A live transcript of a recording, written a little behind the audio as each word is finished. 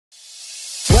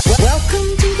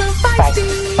Welcome to the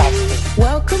Feisty.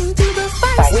 Welcome to the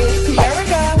Feisty. Here we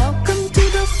go. Welcome to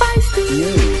the Feisty.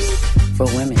 News for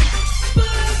women.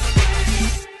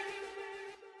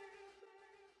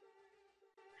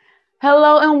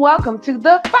 Hello and welcome to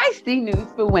the Feisty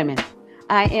News for Women.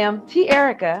 I am T.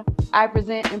 Erica. I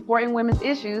present important women's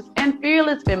issues and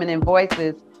fearless feminine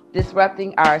voices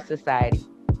disrupting our society.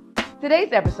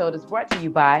 Today's episode is brought to you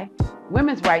by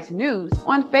Women's Rights News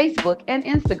on Facebook and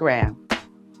Instagram.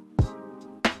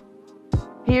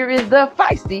 Here is the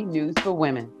Feisty News for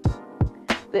Women.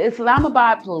 The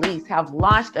Islamabad police have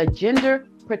launched a gender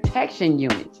protection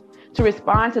unit to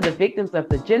respond to the victims of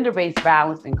the gender-based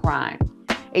violence and crime.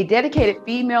 A dedicated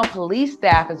female police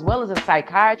staff, as well as a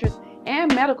psychiatrist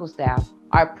and medical staff,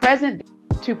 are present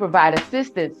to provide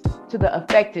assistance to the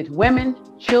affected women,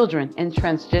 children, and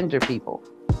transgender people.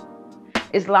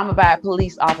 Islamabad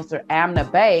police officer Amna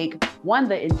Baig won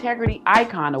the Integrity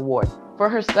Icon Award for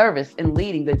her service in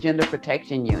leading the Gender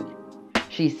Protection Unit.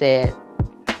 She said,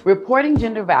 "Reporting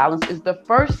gender violence is the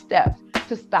first step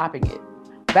to stopping it.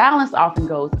 Violence often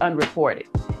goes unreported.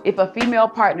 If a female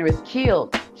partner is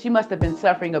killed, she must have been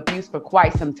suffering abuse for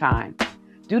quite some time.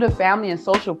 Due to family and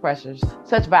social pressures,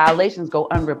 such violations go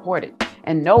unreported,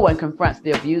 and no one confronts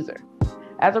the abuser.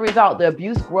 As a result, the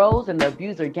abuse grows and the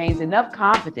abuser gains enough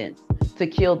confidence to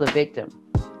kill the victim.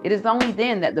 It is only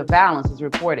then that the violence is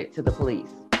reported to the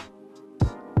police."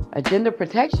 A gender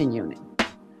protection unit.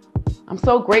 I'm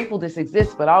so grateful this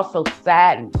exists, but also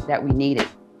saddened that we need it.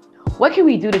 What can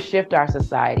we do to shift our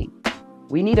society?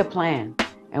 We need a plan,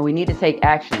 and we need to take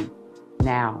action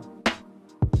now.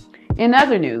 In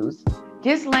other news,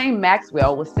 Ghislaine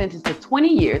Maxwell was sentenced to 20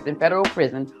 years in federal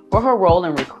prison for her role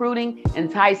in recruiting,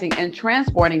 enticing, and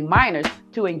transporting minors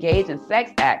to engage in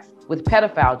sex acts with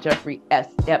pedophile Jeffrey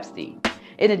Epstein.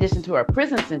 In addition to her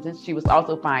prison sentence, she was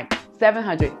also fined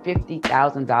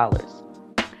 $750,000.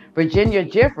 Virginia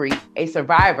Jeffrey, a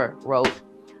survivor, wrote,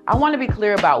 "I want to be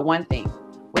clear about one thing.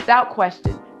 Without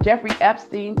question, Jeffrey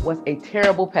Epstein was a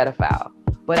terrible pedophile,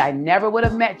 but I never would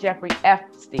have met Jeffrey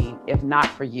Epstein if not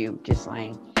for you,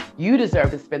 Ghislaine. You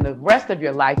deserve to spend the rest of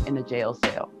your life in a jail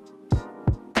cell."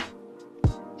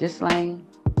 Ghislaine,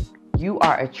 you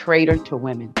are a traitor to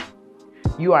women.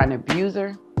 You are an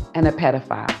abuser and a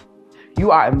pedophile. You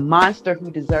are a monster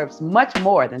who deserves much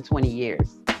more than 20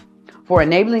 years. For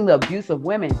enabling the abuse of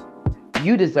women,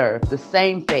 you deserve the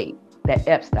same fate that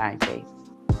Epstein faced.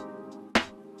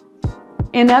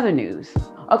 In other news,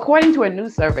 according to a new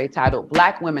survey titled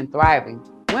Black Women Thriving,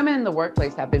 women in the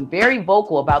workplace have been very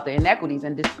vocal about the inequities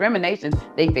and discrimination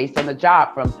they face on the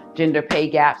job, from gender pay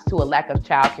gaps to a lack of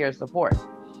childcare support.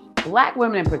 Black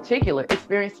women in particular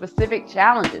experience specific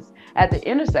challenges at the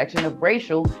intersection of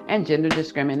racial and gender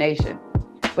discrimination.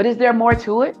 But is there more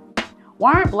to it?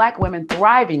 Why aren't Black women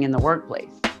thriving in the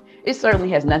workplace? It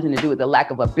certainly has nothing to do with the lack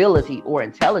of ability or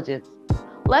intelligence.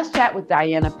 Let's chat with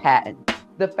Diana Patton,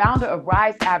 the founder of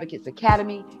Rise Advocates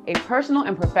Academy, a personal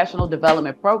and professional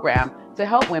development program to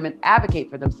help women advocate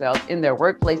for themselves in their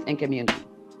workplace and community.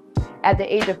 At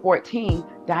the age of 14,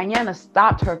 Diana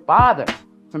stopped her father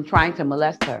from trying to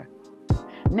molest her.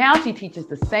 Now she teaches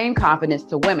the same confidence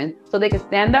to women so they can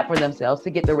stand up for themselves to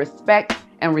get the respect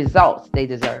and results they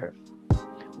deserve.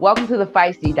 Welcome to the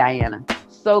Feisty, Diana.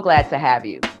 So glad to have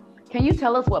you. Can you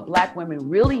tell us what Black women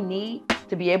really need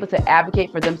to be able to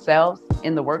advocate for themselves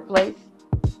in the workplace?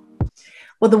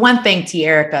 Well, the one thing, T.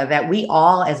 Erica, that we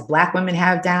all as Black women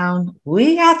have down,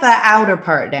 we got the outer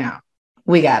part down.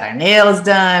 We got our nails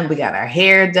done. We got our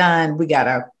hair done. We got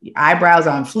our eyebrows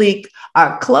on fleek.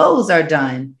 Our clothes are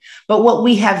done. But what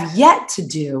we have yet to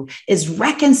do is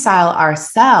reconcile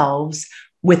ourselves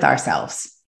with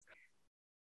ourselves.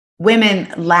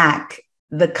 Women lack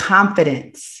the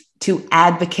confidence to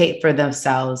advocate for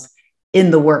themselves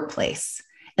in the workplace.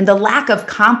 And the lack of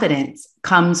confidence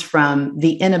comes from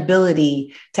the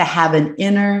inability to have an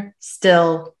inner,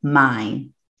 still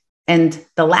mind. And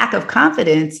the lack of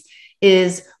confidence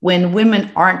is when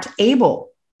women aren't able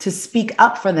to speak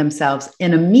up for themselves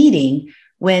in a meeting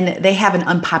when they have an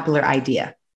unpopular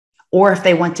idea, or if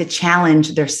they want to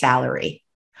challenge their salary,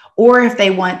 or if they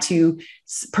want to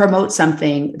promote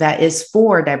something that is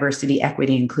for diversity,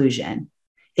 equity, inclusion.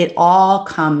 It all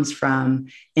comes from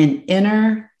an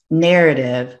inner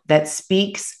narrative that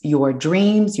speaks your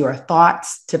dreams, your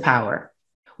thoughts to power.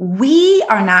 We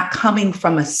are not coming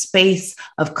from a space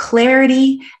of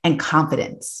clarity and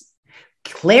confidence.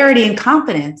 Clarity and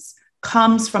confidence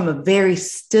comes from a very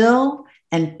still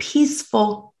and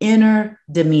peaceful inner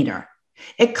demeanor.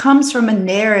 It comes from a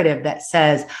narrative that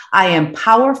says, I am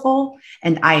powerful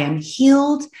and I am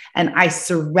healed and I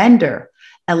surrender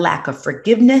a lack of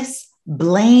forgiveness,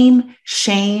 blame,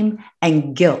 shame,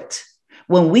 and guilt.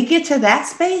 When we get to that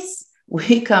space,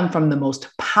 we come from the most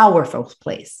powerful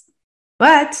place.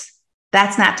 But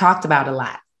that's not talked about a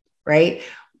lot, right?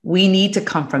 We need to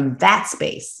come from that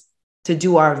space to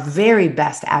do our very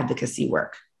best advocacy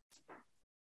work.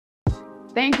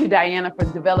 Thank you, Diana, for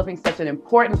developing such an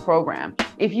important program.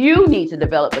 If you need to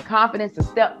develop the confidence to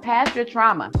step past your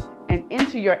trauma and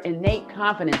into your innate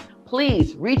confidence,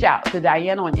 please reach out to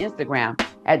Diana on Instagram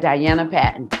at Diana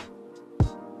Patton.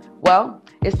 Well,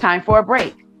 it's time for a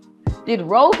break. Did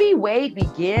Roe v. Wade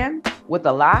begin with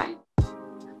a lie?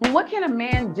 What can a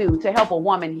man do to help a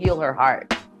woman heal her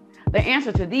heart? The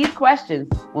answer to these questions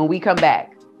when we come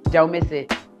back. Don't miss it.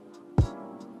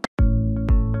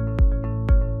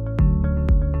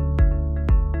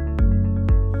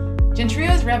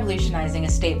 Gentrio is revolutionizing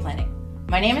estate planning.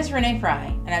 My name is Renee Fry,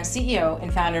 and I'm CEO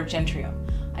and founder of Gentrio,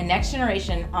 a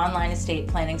next-generation online estate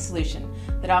planning solution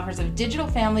that offers a digital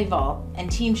family vault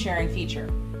and team sharing feature.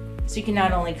 So you can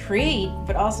not only create,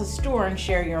 but also store and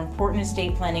share your important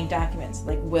estate planning documents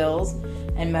like wills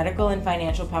and medical and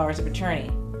financial powers of attorney.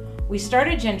 We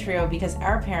started Gentrio because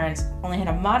our parents only had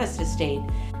a modest estate,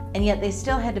 and yet they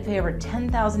still had to pay over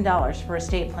 $10,000 for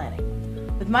estate planning.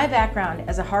 With my background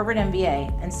as a Harvard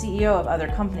MBA and CEO of other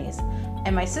companies,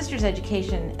 and my sister's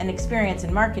education and experience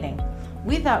in marketing,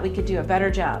 we thought we could do a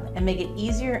better job and make it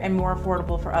easier and more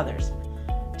affordable for others.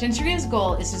 Gentrio's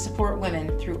goal is to support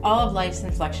women through all of life's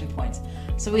inflection points,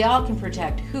 so we all can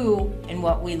protect who and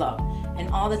what we love, and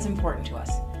all that's important to us.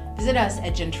 Visit us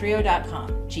at gentrio.com,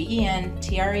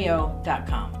 GENTREO.com.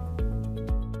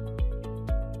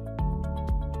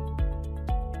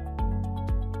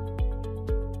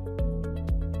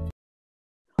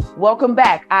 Welcome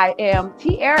back. I am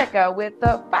T. Erica with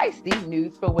the Feisty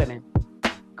News for Women.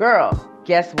 Girl,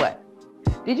 guess what?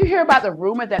 Did you hear about the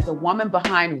rumor that the woman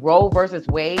behind Roe versus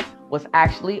Wade was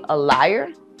actually a liar?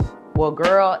 Well,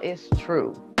 girl, it's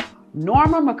true.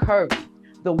 Norma McCurvey,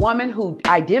 the woman who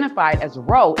identified as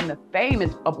Roe in the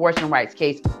famous abortion rights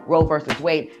case Roe versus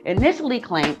Wade, initially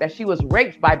claimed that she was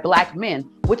raped by Black men,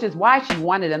 which is why she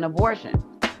wanted an abortion.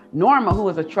 Norma, who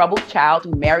was a troubled child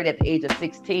who married at the age of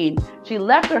 16, she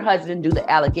left her husband due to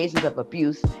allegations of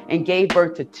abuse and gave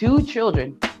birth to 2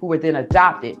 children who were then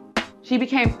adopted. She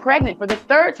became pregnant for the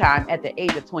 3rd time at the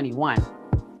age of 21.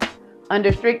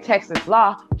 Under strict Texas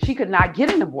law, she could not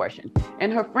get an abortion,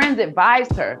 and her friends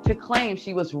advised her to claim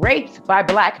she was raped by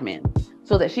Black men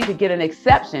so that she could get an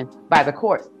exception by the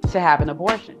courts to have an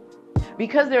abortion.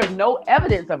 Because there is no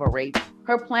evidence of a rape,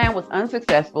 her plan was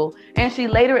unsuccessful, and she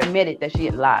later admitted that she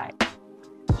had lied.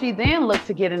 She then looked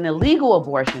to get an illegal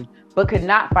abortion, but could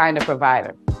not find a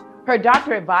provider. Her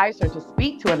doctor advised her to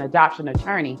speak to an adoption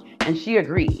attorney, and she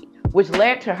agreed, which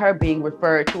led to her being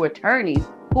referred to attorneys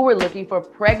who were looking for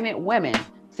pregnant women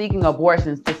seeking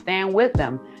abortions to stand with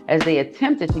them as they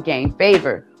attempted to gain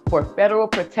favor for federal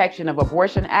protection of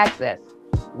abortion access,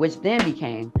 which then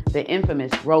became the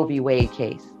infamous Roe v. Wade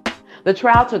case. The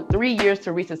trial took 3 years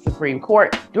to reach the Supreme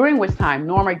Court, during which time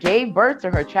Norma gave birth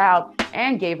to her child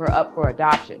and gave her up for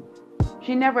adoption.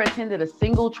 She never attended a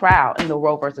single trial in the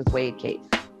Roe versus Wade case.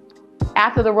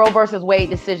 After the Roe versus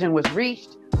Wade decision was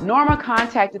reached, Norma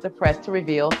contacted the press to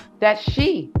reveal that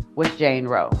she was Jane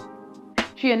Roe.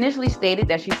 She initially stated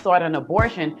that she sought an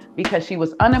abortion because she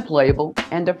was unemployable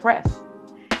and depressed.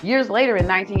 Years later, in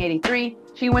 1983,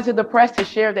 she went to the press to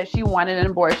share that she wanted an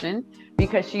abortion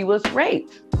because she was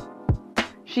raped.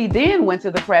 She then went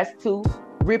to the press to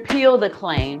repeal the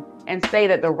claim and say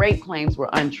that the rape claims were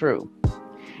untrue.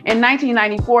 In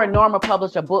 1994, Norma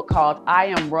published a book called I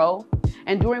Am Roe,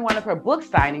 and during one of her book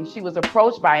signings, she was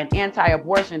approached by an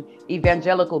anti-abortion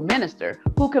evangelical minister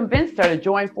who convinced her to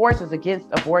join forces against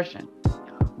abortion.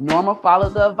 Norma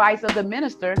followed the advice of the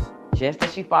minister, just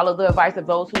as she followed the advice of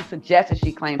those who suggested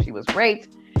she claimed she was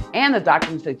raped, and the doctor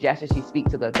who suggested she speak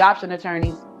to the adoption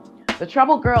attorneys. The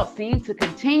troubled girl seemed to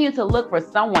continue to look for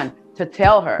someone to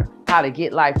tell her how to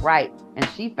get life right, and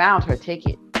she found her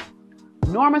ticket.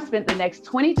 Norma spent the next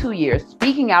 22 years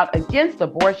speaking out against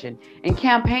abortion and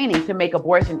campaigning to make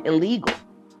abortion illegal.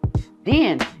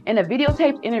 Then, in a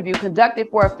videotaped interview conducted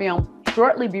for a film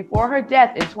shortly before her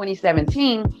death in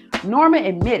 2017, Norma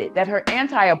admitted that her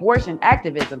anti-abortion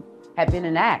activism had been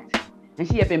an act, and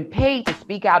she had been paid to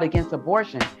speak out against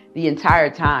abortion the entire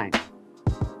time.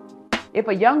 If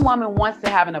a young woman wants to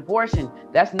have an abortion,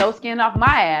 that's no skin off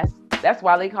my ass. That's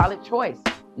why they call it choice,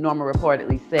 Norma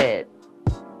reportedly said.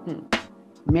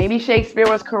 Maybe Shakespeare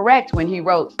was correct when he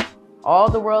wrote, "All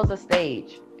the world's a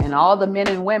stage, and all the men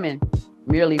and women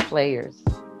merely players."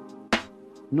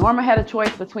 Norma had a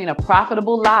choice between a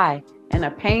profitable lie and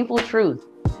a painful truth,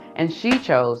 and she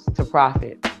chose to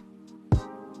profit.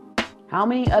 How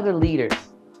many other leaders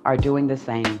are doing the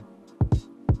same?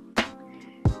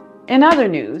 In other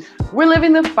news, we're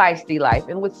living the feisty life,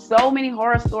 and with so many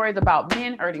horror stories about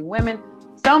men hurting women,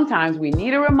 sometimes we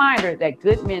need a reminder that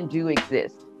good men do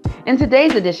exist. In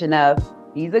today's edition of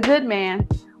He's a Good Man,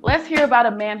 let's hear about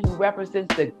a man who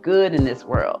represents the good in this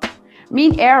world.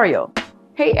 Meet Ariel.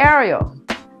 Hey, Ariel,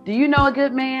 do you know a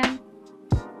good man?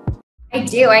 I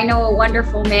do. I know a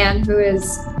wonderful man who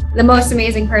is the most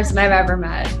amazing person I've ever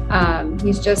met.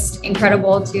 He's just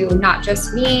incredible to not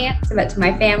just me, but to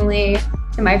my family,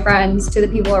 to my friends, to the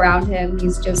people around him.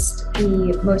 He's just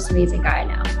the most amazing guy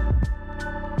now.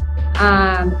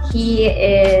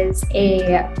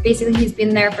 Basically he's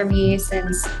been there for me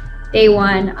since day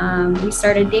one. We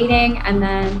started dating, and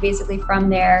then basically from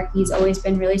there, he's always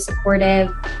been really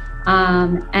supportive.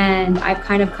 And I've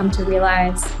kind of come to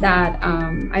realize that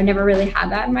I never really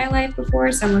had that in my life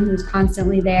before, someone who's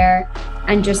constantly there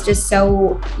and just is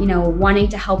so, wanting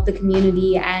to help the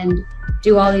community and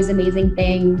do all these amazing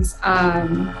things.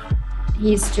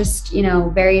 He's just,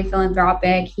 very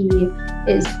philanthropic. He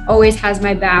always has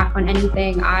my back on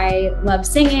anything. I love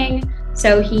singing,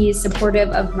 so he's supportive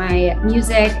of my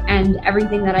music and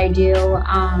everything that I do.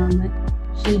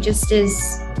 He just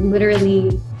is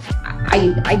literally,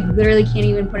 I literally can't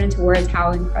even put into words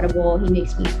how incredible he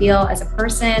makes me feel as a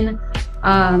person.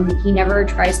 He never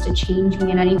tries to change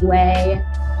me in any way.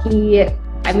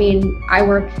 I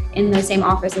work in the same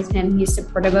office as him. He's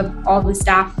supportive of all the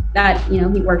staff that, he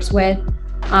works with.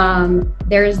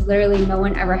 There's literally no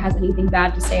one ever has anything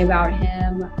bad to say about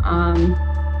him.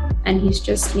 And he's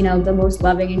just, the most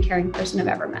loving and caring person I've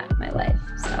ever met in my life.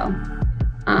 So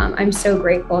I'm so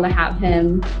grateful to have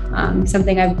him.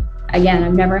 Something I've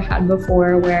never had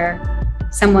before, where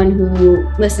someone who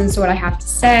listens to what I have to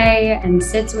say and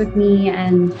sits with me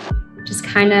and just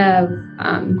kind of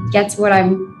gets what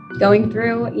I'm going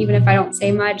through. Even if I don't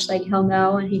say much, like, he'll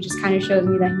know, and he just kind of shows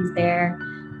me that he's there,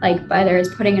 like whether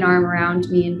it's putting an arm around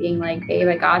me and being like, babe,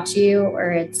 I got you,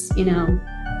 or it's,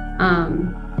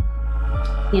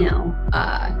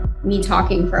 me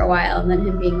talking for a while and then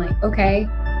him being like, okay,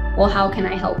 well, how can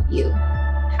I help you?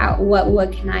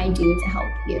 What can I do to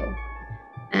help you?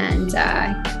 And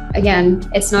again,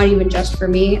 it's not even just for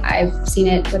me. I've seen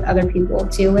it with other people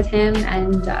too with him,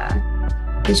 and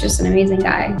he's just an amazing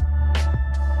guy.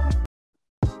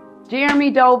 Jeremy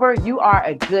Dover, you are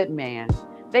a good man.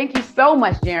 Thank you so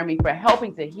much, Jeremy, for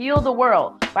helping to heal the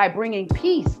world by bringing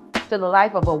peace to the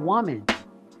life of a woman.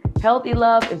 Healthy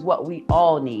love is what we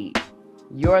all need.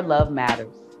 Your love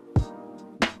matters.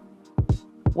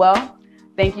 Well,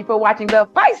 thank you for watching the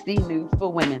Feisty News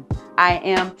for Women. I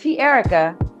am T.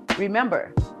 Erica.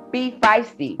 Remember, be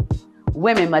feisty.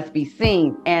 Women must be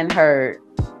seen and heard.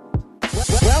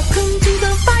 Welcome to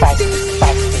the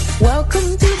Feisty.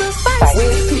 Welcome to the Feisty.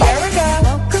 With T. Erica.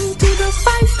 Welcome to the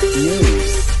Feisty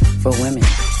News for Women.